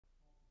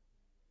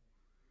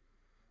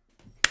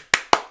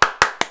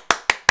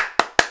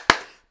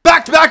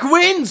Back-to-back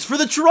wins for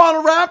the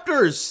Toronto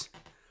Raptors.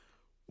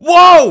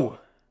 Whoa!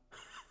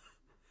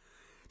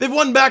 They've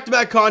won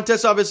back-to-back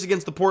contests, obviously,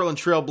 against the Portland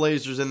Trail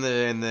Blazers and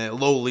the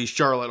lowly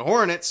Charlotte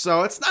Hornets,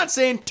 so it's not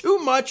saying too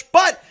much,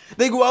 but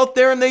they go out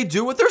there and they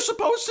do what they're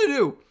supposed to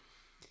do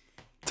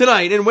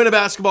tonight and win a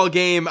basketball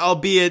game,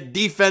 albeit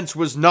defense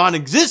was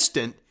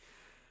non-existent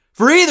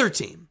for either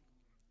team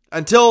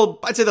until,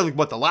 I'd say,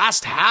 the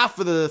last half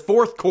of the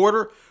fourth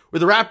quarter, where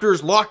the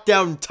Raptors locked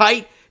down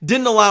tight,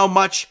 didn't allow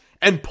much,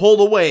 and pulled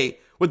away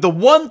with the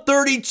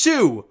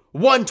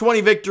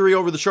 132-120 victory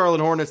over the Charlotte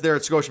Hornets there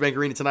at Scotiabank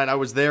Arena tonight. I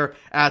was there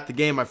at the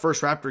game, my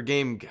first Raptor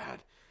game,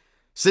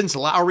 since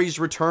Lowry's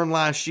return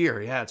last year.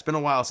 Yeah, it's been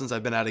a while since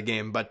I've been at a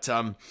game, but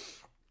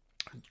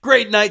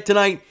great night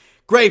tonight,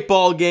 great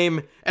ball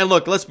game. And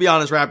look, let's be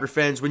honest, Raptor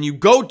fans, when you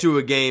go to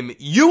a game,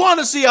 you want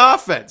to see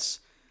offense.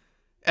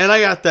 And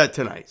I got that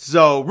tonight.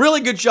 So,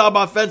 really good job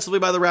offensively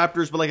by the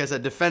Raptors, but like I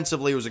said,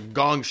 defensively, it was a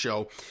gong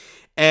show.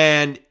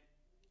 And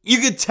you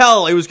could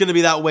tell it was going to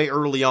be that way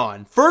early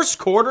on. First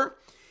quarter,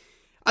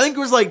 I think it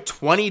was like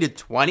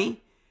 20-20,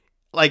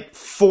 like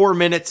 4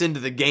 minutes into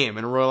the game.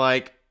 And we're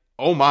like,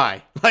 oh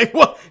my. Like,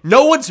 what?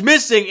 No one's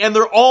missing, and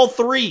they're all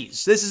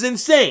threes. This is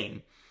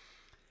insane.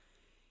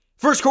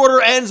 First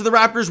quarter ends, and the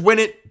Raptors win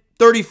it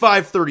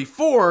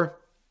 35-34.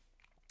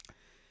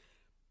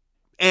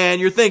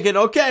 And you're thinking,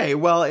 okay,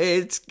 well,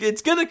 it's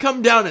going to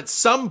come down at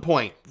some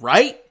point,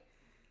 right?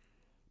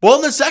 Well,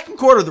 in the second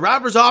quarter, the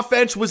Raptors'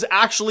 offense was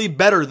actually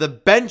better. The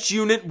bench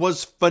unit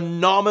was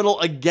phenomenal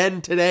again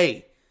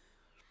today.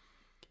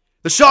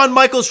 The Shawn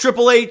Michaels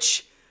Triple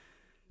H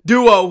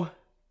duo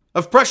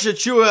of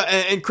Precious Achiuwa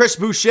and Chris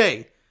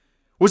Boucher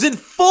was in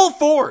full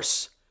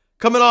force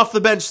coming off the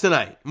bench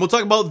tonight. And we'll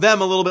talk about them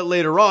a little bit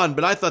later on,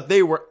 but I thought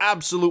they were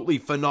absolutely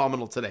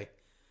phenomenal today.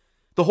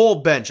 The whole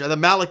bench. The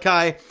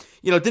Malachi,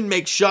 didn't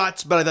make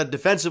shots, but I thought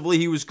defensively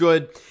he was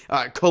good.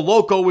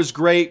 Koloko was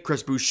great.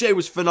 Chris Boucher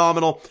was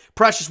phenomenal.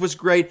 Precious was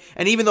great.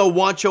 And even though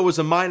Juancho was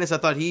a minus, I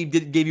thought he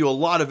gave you a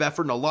lot of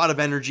effort and a lot of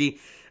energy.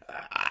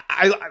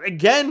 I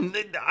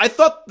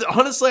thought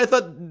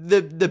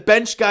the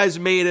bench guys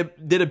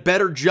did a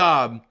better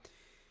job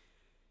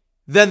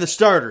than the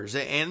starters.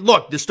 And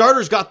look, the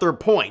starters got their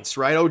points,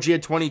 right? OG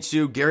had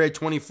 22, Gary had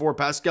 24,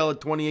 Pascal had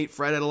 28,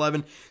 Fred had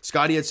 11,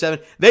 Scotty had 7.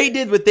 They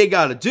did what they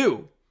got to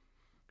do.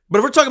 But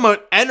if we're talking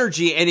about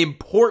energy and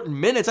important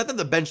minutes, I thought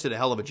the bench did a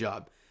hell of a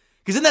job.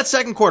 Because in that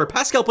second quarter,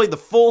 Pascal played the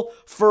full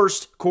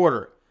first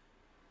quarter.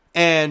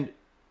 And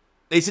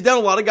they sit down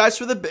a lot of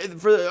guys on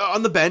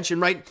the bench.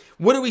 And, right,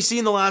 what did we see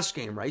in the last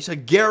game, right? You saw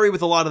Gary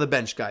with a lot of the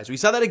bench guys. We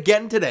saw that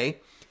again today.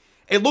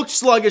 It looked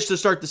sluggish to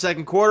start the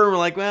second quarter. And we're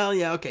like, well,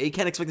 yeah, okay, you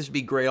can't expect this to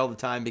be great all the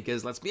time.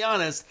 Because, let's be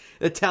honest,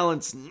 the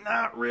talent's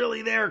not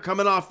really there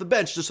coming off the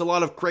bench. Just a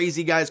lot of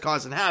crazy guys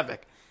causing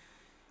havoc.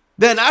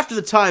 Then, after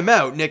the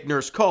timeout, Nick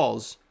Nurse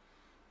calls.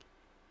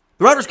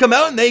 The Raptors come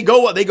out and they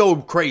go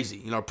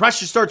crazy.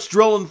 Precious starts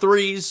drilling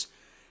threes.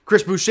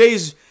 Chris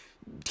Boucher's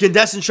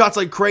condensing shots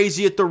like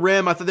crazy at the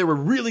rim. I thought they were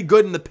really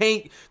good in the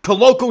paint.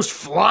 Koloko's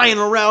flying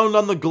around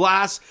on the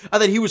glass. I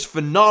thought he was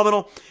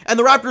phenomenal. And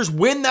the Raptors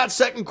win that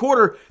second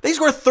quarter. They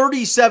score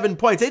 37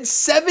 points. They had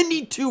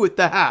 72 at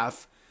the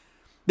half.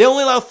 They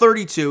only allow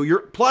 32. You're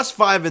plus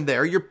 5 in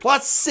there. You're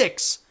plus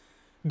 6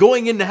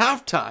 going into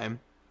halftime.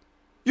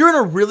 You're in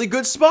a really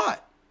good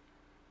spot.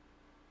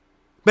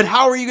 But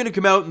how are you going to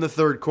come out in the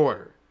third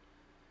quarter?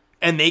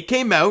 And they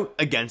came out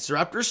against the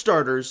Raptors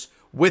starters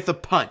with a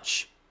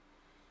punch.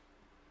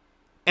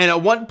 And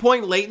at one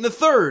point late in the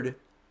third,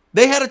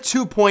 they had a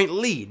 2-point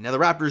lead. Now the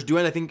Raptors do,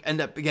 I think,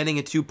 end up getting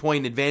a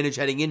 2-point advantage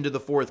heading into the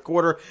fourth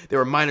quarter. They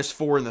were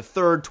 -4 in the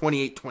third,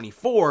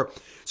 28-24.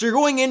 So you're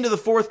going into the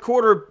fourth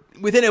quarter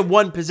within a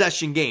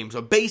one-possession game. So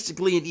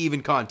basically an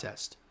even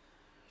contest.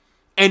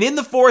 And in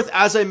the fourth,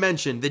 as I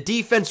mentioned, the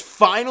defense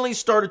finally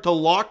started to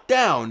lock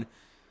down.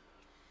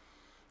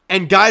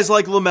 And guys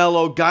like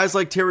LaMelo, guys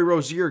like Terry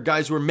Rozier,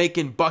 guys who were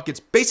making buckets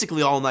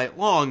basically all night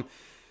long,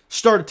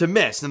 started to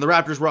miss. And the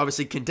Raptors were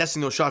obviously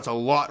contesting those shots a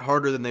lot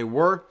harder than they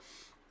were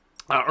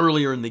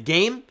earlier in the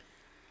game.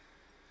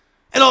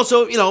 And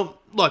also,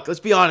 look, let's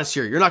be honest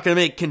here. You're not going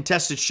to make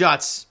contested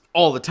shots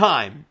all the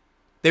time.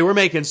 They were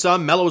making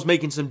some. Melo was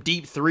making some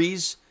deep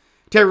threes.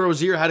 Terry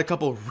Rozier had a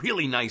couple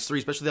really nice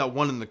threes, especially that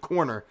one in the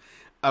corner.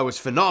 Was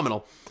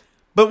phenomenal.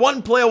 But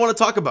one play I want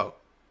to talk about.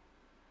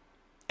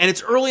 And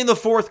it's early in the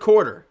fourth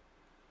quarter.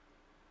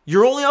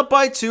 You're only up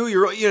by 2.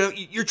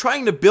 You're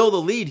trying to build a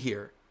lead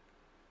here.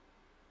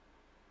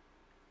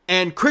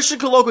 And Christian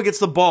Koloko gets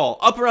the ball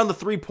up around the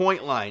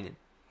 3-point line.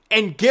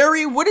 And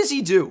Gary, what does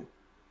he do?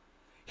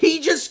 He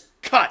just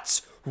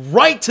cuts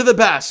right to the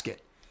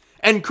basket.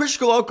 And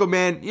Christian Koloko,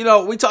 man,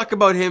 we talk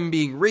about him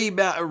being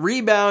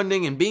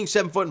rebounding and being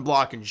 7 foot and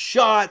blocking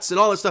shots and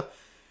all that stuff.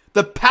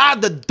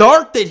 The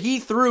dart that he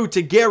threw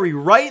to Gary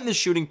right in the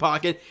shooting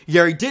pocket,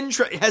 Gary didn't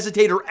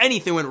hesitate or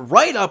anything, went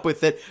right up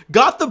with it,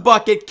 got the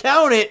bucket,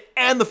 count it,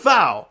 and the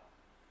foul.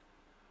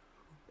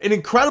 An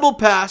incredible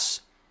pass,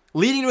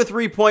 leading to a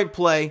 3-point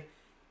play,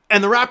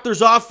 and the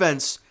Raptors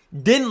offense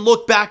Didn't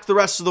look back the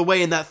rest of the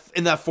way in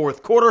that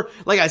fourth quarter.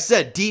 Like I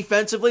said,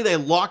 defensively, they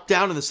locked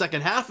down in the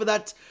second half of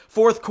that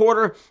fourth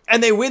quarter,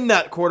 and they win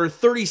that quarter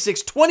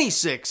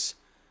 36-26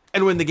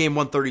 and win the game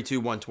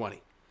 132-120.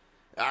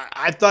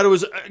 I thought it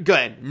was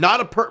good. Not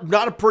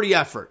a pretty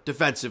effort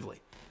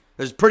defensively.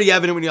 It's pretty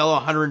evident when you allow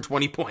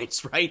 120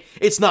 points, right?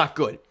 It's not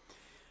good.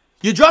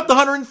 You dropped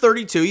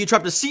 132. You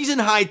dropped a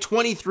season-high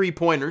 23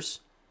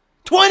 pointers.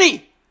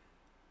 20!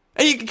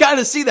 And you can kind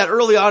of see that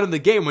early on in the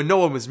game when no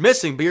one was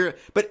missing.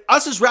 But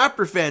us as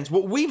Raptor fans,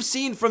 what we've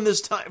seen from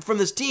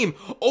this team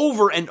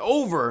over and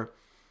over,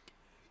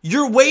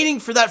 you're waiting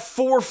for that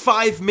 4 or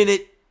 5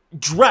 minute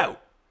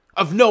drought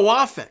of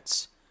no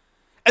offense.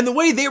 And the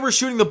way they were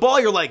shooting the ball,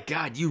 you're like,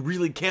 God, you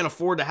really can't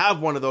afford to have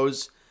one of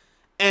those.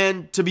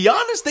 And to be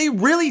honest, they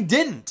really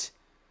didn't.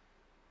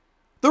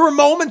 There were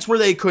moments where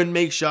they couldn't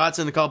make shots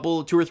in 2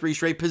 or 3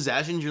 straight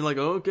possessions. You're like,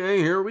 okay,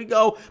 here we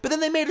go. But then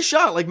they made a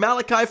shot, like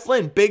Malachi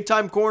Flynn,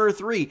 big-time corner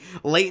 3,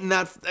 late in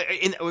that,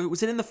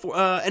 was it in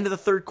the end of the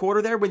third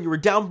quarter there when you were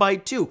down by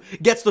 2?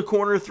 Gets the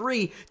corner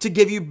 3 to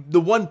give you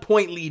the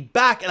 1-point lead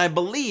back, and I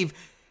believe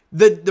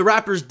the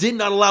Raptors did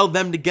not allow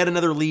them to get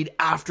another lead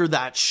after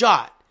that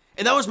shot.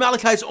 And that was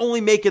Malachi's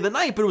only make of the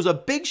night, but it was a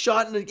big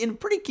shot in a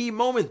pretty key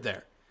moment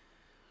there.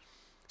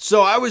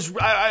 So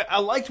I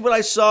liked what I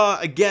saw.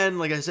 Again,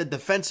 like I said,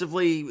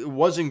 defensively, it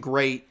wasn't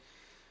great,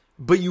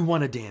 but you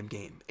won a damn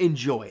game.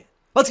 Enjoy it.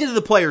 Let's get to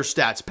the player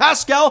stats.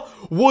 Pascal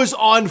was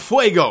on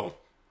fuego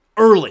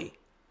early.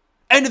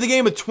 Ended the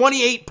game with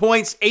 28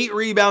 points, 8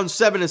 rebounds,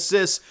 7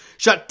 assists.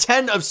 Shot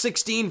 10 of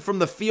 16 from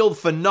the field.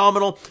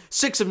 Phenomenal.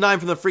 6 of 9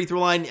 from the free throw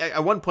line.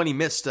 At one point, he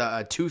missed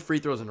 2 free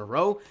throws in a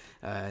row.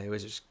 It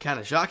was just kind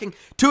of shocking.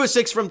 2 of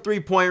 6 from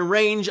three-point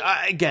range.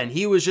 Again,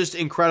 he was just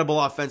incredible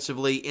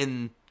offensively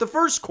in the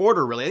first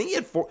quarter, really. I think he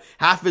had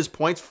half of his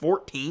points,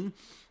 14,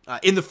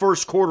 in the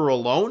first quarter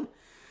alone.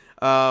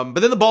 But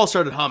then the ball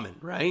started humming,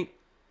 right?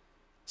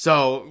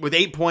 So with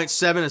 8 points,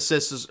 7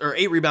 assists, or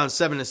 8 rebounds,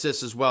 7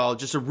 assists as well.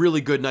 Just a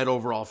really good night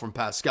overall from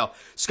Pascal.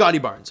 Scotty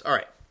Barnes. All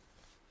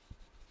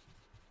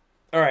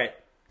right.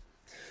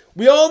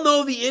 We all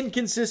know the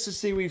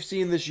inconsistency we've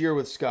seen this year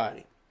with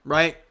Scotty,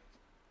 right?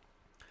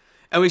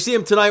 And we see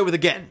him tonight with,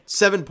 again,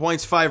 7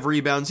 points, 5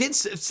 rebounds. He had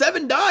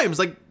 7 dimes.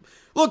 Like,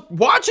 look,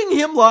 watching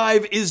him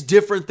live is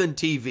different than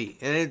TV.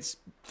 And it's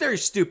very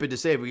stupid to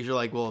say because you're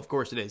like, well, of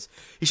course it is.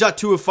 He shot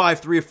 2 of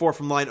 5, 3 of 4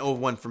 from line, 0 of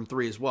 1 from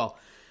 3 as well.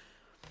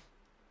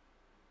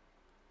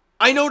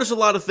 I noticed a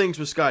lot of things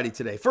with Scotty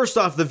today. First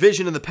off, the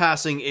vision and the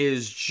passing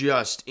is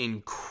just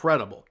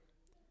incredible.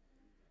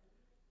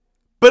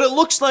 But it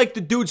looks like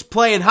the dude's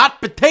playing hot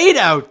potato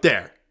out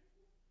there.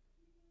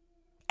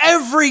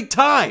 Every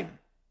time.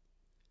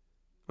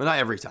 Well, not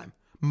every time.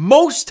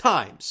 Most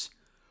times,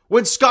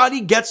 when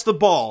Scotty gets the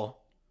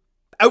ball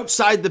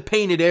outside the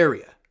painted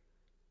area,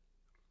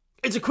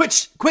 it's a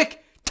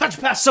quick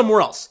touch pass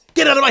somewhere else.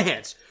 Get out of my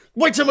hands.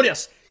 Wait, somebody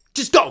else.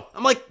 Just go.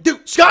 I'm like,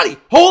 dude, Scotty,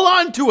 hold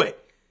on to it.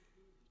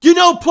 You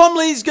know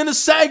Plumlee's going to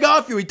sag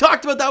off you. He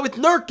talked about that with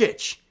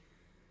Nurkic.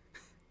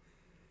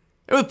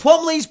 And with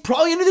Plumlee, he's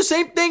probably going to do the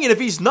same thing. And if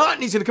he's not,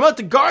 and he's going to come out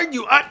to guard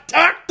you,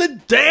 attack the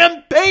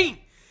damn paint.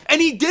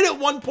 And he did at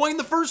one point in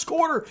the first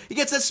quarter. He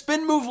gets that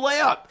spin move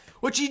layup,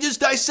 which he just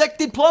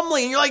dissected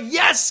Plumlee. And you're like,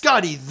 yes,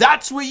 Scotty,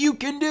 that's what you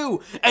can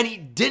do. And he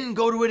didn't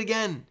go to it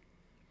again.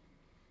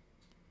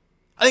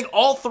 I think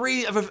all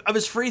 3 of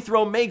his free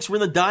throw makes were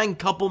in the dying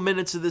couple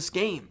minutes of this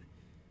game.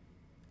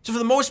 So for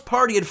the most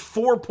part, he had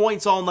 4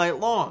 points all night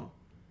long.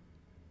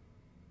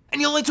 And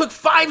he only took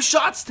 5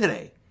 shots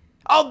today.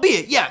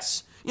 Albeit,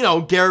 yes, you know,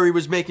 Gary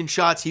was making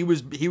shots. He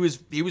was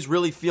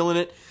really feeling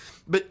it.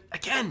 But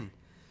again,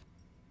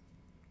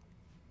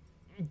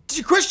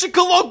 Christian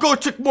Coloco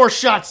took more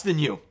shots than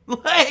you.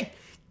 Like,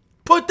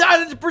 put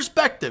that into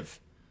perspective.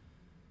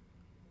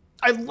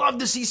 I'd love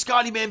to see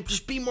Scotty, man,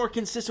 just be more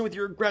consistent with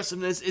your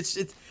aggressiveness.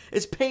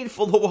 It's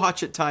painful to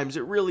watch at times.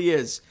 It really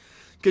is.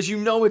 Because you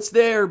know it's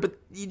there, but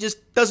he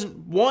just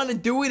doesn't want to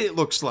do it, it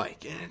looks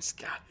like. And it's,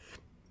 God,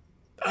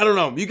 I don't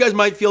know. You guys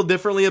might feel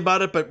differently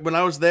about it, but when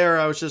I was there,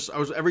 I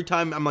was every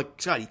time, I'm like,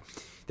 Scotty,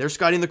 there's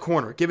Scotty in the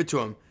corner. Give it to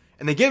him.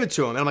 And they give it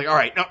to him. And I'm like, all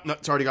right, no,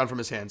 it's already gone from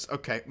his hands.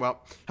 Okay, well,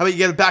 how about you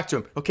get it back to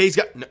him? Okay, he's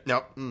got,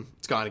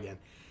 it's gone again.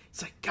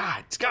 It's like,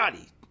 God,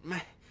 Scotty.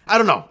 I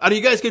don't know. You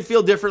guys could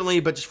feel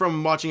differently, but just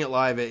from watching it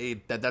live,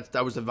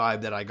 that was the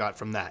vibe that I got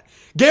from that.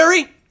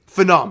 Gary,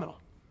 phenomenal.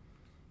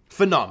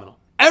 Phenomenal.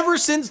 Ever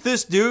since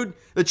this dude,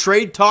 the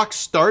trade talk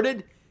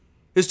started,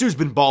 this dude's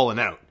been balling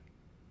out.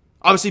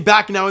 Obviously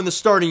back now in the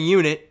starting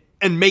unit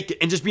and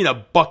just being a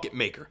bucket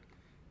maker.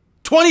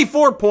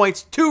 24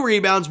 points, 2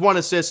 rebounds, 1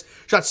 assist,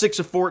 shot 6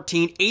 of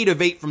 14, 8 of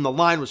 8 from the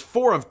line, was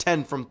 4 of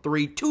 10 from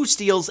 3, 2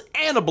 steals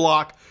and a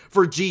block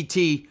for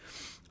GT.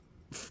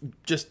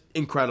 Just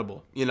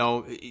incredible, you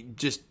know,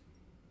 just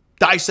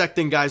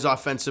dissecting guys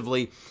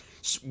offensively,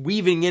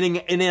 weaving in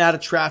and out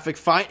of traffic,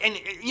 fine. And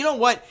you know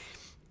what?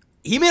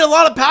 He made a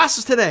lot of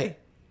passes today.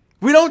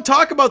 We don't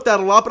talk about that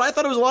a lot, but I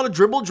thought it was a lot of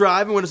dribble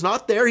drive, and when it's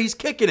not there, he's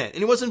kicking it, and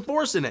he wasn't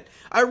forcing it.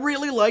 I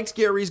really liked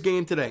Gary's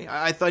game today.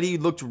 I thought he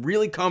looked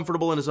really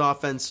comfortable in his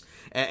offense,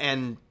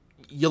 and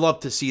you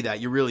love to see that.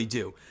 You really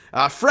do.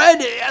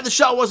 Fred, the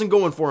shot wasn't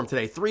going for him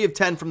today. 3 of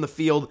 10 from the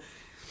field.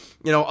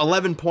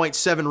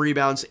 11.7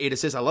 rebounds, 8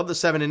 assists. I love the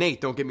 7 and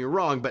 8, don't get me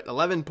wrong, but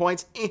 11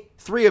 points,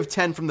 3 of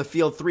 10 from the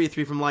field, 3 of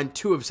 3 from line,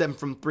 2 of 7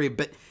 from 3.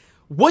 But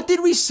what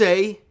did we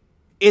say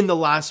in the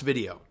last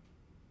video?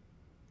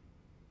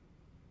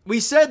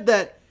 We said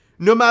that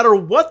no matter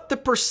what the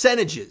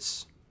percentage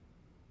is,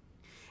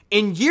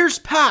 in years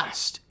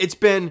past, it's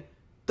been,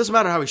 doesn't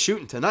matter how he's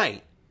shooting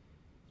tonight.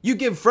 You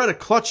give Fred a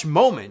clutch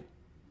moment,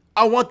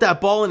 I want that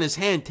ball in his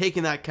hand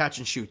taking that catch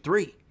and shoot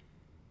 3.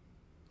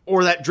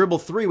 Or that dribble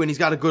 3 when he's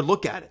got a good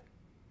look at it.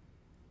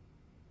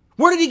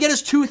 Where did he get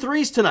his 2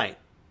 threes tonight?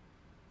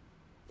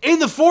 In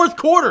the fourth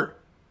quarter.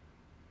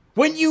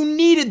 When you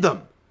needed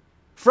them.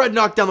 Fred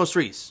knocked down those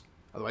threes.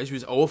 Otherwise, he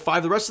was 0 of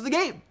 5 the rest of the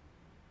game.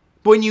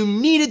 But when you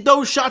needed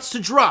those shots to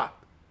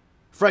drop,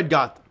 Fred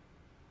got them.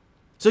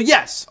 So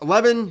yes,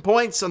 11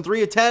 points on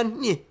 3 of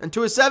 10, and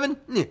 2 of 7,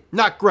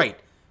 not great.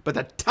 But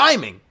the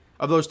timing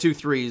of those 2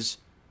 threes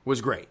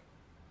was great.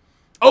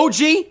 OG,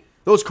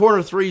 those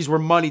corner threes were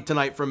money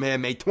tonight from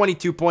him.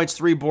 22 points,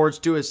 3 boards,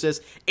 2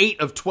 assists, 8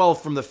 of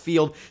 12 from the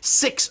field,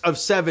 6 of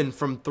 7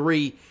 from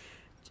 3.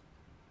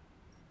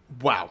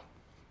 Wow.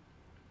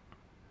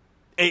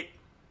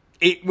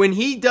 When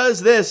he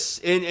does this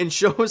and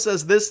shows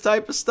us this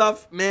type of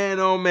stuff, man,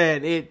 oh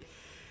man, it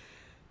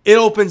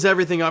opens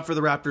everything up for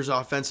the Raptors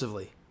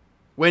offensively.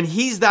 When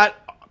he's that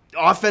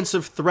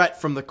offensive threat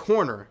from the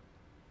corner,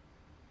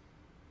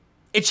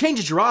 it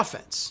changes your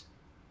offense.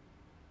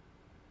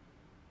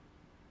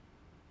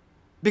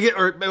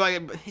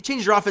 It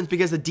changes your offense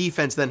because the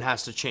defense then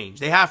has to change.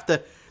 They have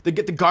to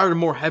get the guard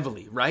more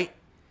heavily, right?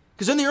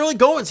 Because in the early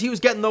goings, he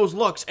was getting those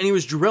looks and he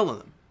was drilling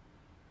them.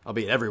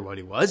 Albeit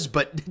everybody was,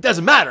 but it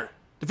doesn't matter.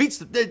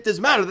 It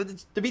doesn't matter.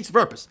 It defeats the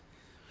purpose.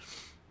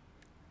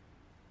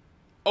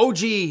 OG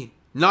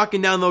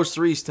knocking down those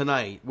threes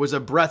tonight was a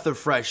breath of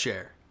fresh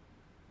air.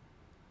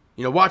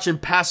 Watching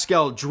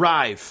Pascal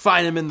drive,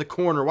 find him in the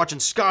corner. Watching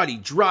Scotty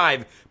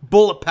drive,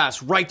 bullet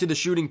pass right to the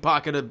shooting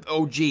pocket of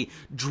OG,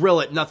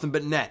 drill it, nothing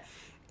but net.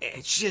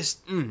 It's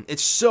just,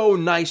 it's so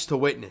nice to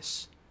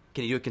witness.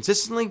 Can he do it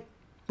consistently?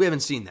 We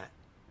haven't seen that.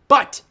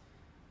 But,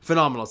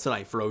 phenomenal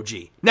tonight for OG.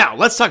 Now,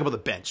 let's talk about the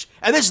bench.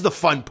 And this is the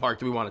fun part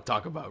that we want to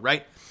talk about,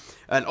 right?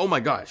 And oh my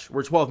gosh,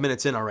 we're 12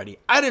 minutes in already.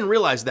 I didn't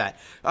realize that.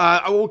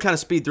 I will kind of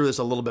speed through this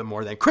a little bit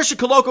more then. Christian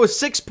Koloko,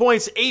 6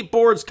 points, 8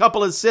 boards,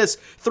 couple assists,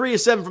 3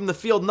 of 7 from the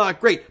field, not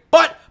great.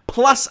 But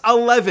plus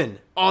 11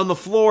 on the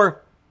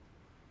floor.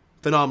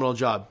 Phenomenal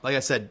job. Like I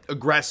said,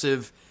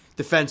 aggressive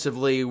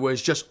defensively,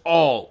 was just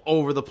all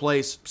over the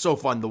place. So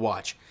fun to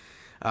watch.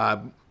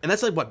 And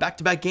that's like, what,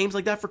 back-to-back games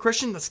like that for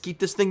Christian? Let's keep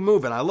this thing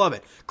moving. I love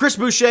it. Chris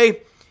Boucher,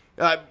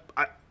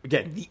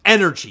 again, the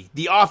energy,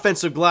 the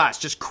offensive glass,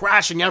 just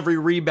crashing every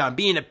rebound,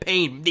 being a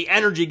pain, the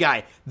energy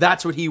guy.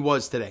 That's what he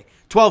was today.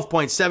 12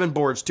 points, 7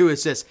 boards, 2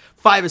 assists,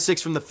 5 of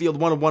 6 from the field,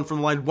 1 of 1 from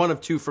the line, 1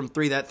 of 2 from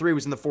 3. That 3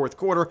 was in the fourth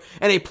quarter,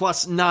 and a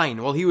plus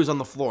 9 while he was on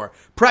the floor.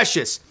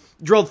 Precious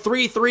drilled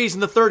 3 threes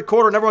in the third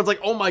quarter, and everyone's like,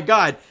 oh my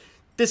God,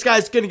 this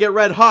guy's going to get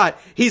red hot.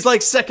 He's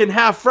like second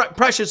half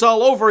Precious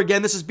all over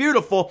again. This is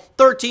beautiful.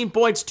 13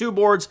 points, 2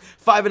 boards,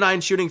 5 of 9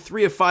 shooting,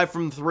 3 of 5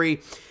 from 3.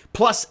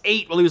 Plus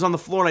 8 while he was on the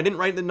floor, and I didn't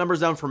write the numbers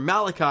down for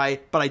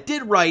Malachi, but I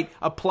did write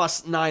a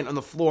plus 9 on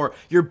the floor.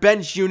 Your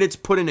bench units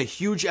put in a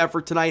huge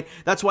effort tonight.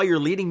 That's why your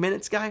leading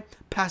minutes guy,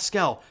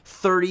 Pascal,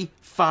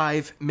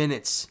 35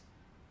 minutes.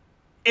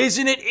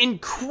 Isn't it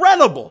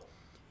incredible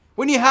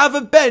when you have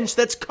a bench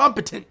that's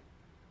competent?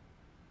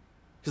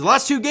 Because the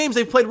last 2 games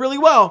they've played really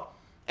well,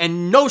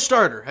 and no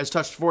starter has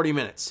touched 40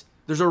 minutes.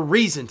 There's a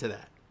reason to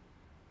that.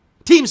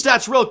 Team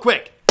stats real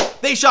quick.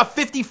 They shot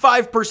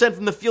 55%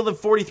 from the field and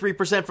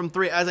 43% from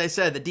 3. As I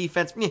said, the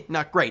defense,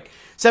 not great.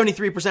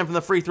 73% from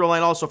the free throw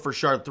line also for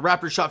Charlotte. The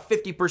Raptors shot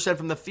 50%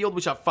 from the field.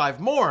 We shot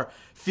 5 more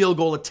field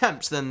goal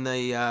attempts than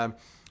the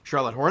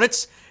Charlotte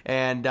Hornets.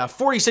 And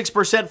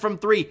 46% from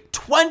 3.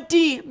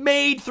 20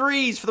 made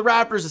threes for the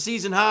Raptors, a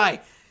season high.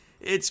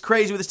 It's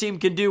crazy what this team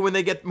can do when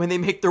they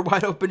make their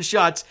wide open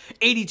shots.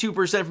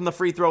 82% from the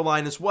free throw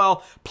line as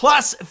well.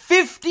 Plus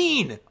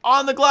 15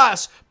 on the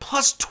glass.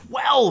 Plus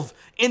 12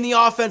 in the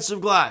offensive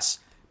glass.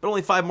 But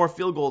only 5 more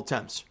field goal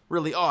attempts.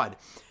 Really odd.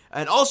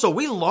 And also,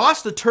 we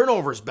lost the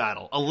turnovers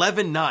battle.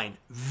 11-9.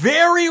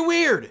 Very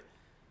weird.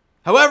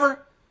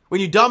 However,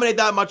 when you dominate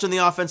that much on the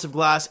offensive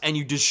glass and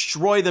you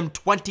destroy them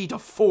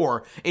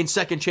 20-4 in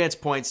second chance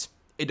points,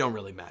 it don't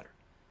really matter.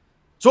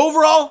 So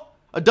overall,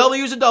 a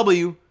W is a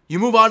W. You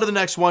move on to the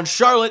next one.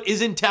 Charlotte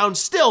is in town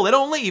still. They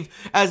don't leave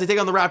as they take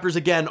on the Raptors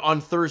again on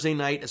Thursday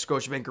night at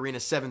Scotiabank Arena.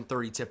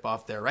 7:30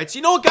 tip-off there, right? So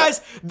you know what, guys?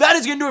 That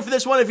is going to do it for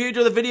this one. If you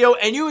enjoyed the video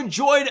and you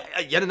enjoyed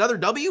yet another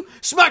W,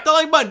 smack the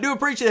like button. Do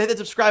appreciate it. Hit that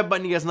subscribe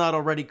button. You guys not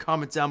already.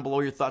 Comment down below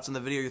your thoughts on the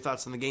video, your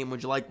thoughts on the game.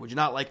 Would you like, would you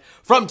not like?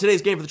 From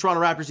today's game for the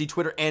Toronto Raptors, the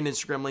Twitter and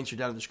Instagram links are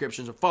down in the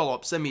description. So follow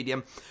up, send me a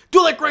DM.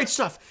 Do like great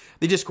stuff.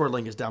 The Discord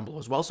link is down below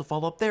as well, so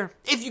follow up there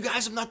if you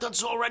guys have not done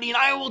so already. And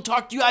I will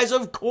talk to you guys,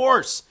 of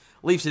course,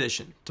 Leafs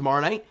edition tomorrow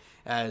night.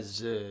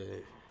 As,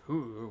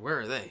 where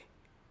are they?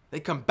 They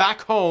come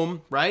back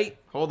home, right?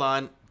 Hold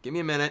on. Give me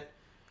a minute.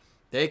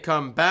 They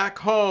come back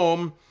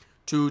home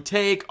to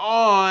take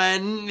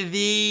on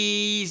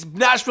the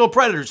Nashville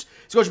Predators.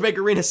 Scotiabank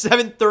Arena,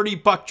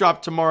 7:30 puck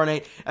drop tomorrow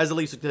night as the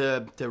Leafs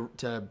look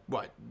to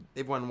what?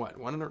 They've won what?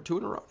 Two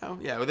in a row now?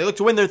 Yeah, they look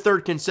to win their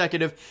third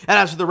consecutive. And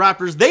as for the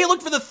Raptors, they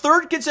look for the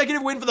third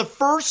consecutive win for the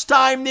first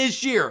time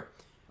this year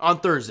on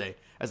Thursday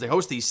as they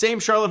host these same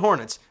Charlotte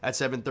Hornets at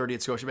 7:30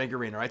 at Scotiabank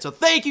Arena. All right, so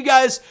thank you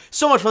guys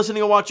so much for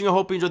listening and watching. I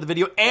hope you enjoyed the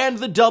video and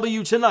the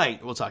W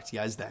tonight. We'll talk to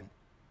you guys then.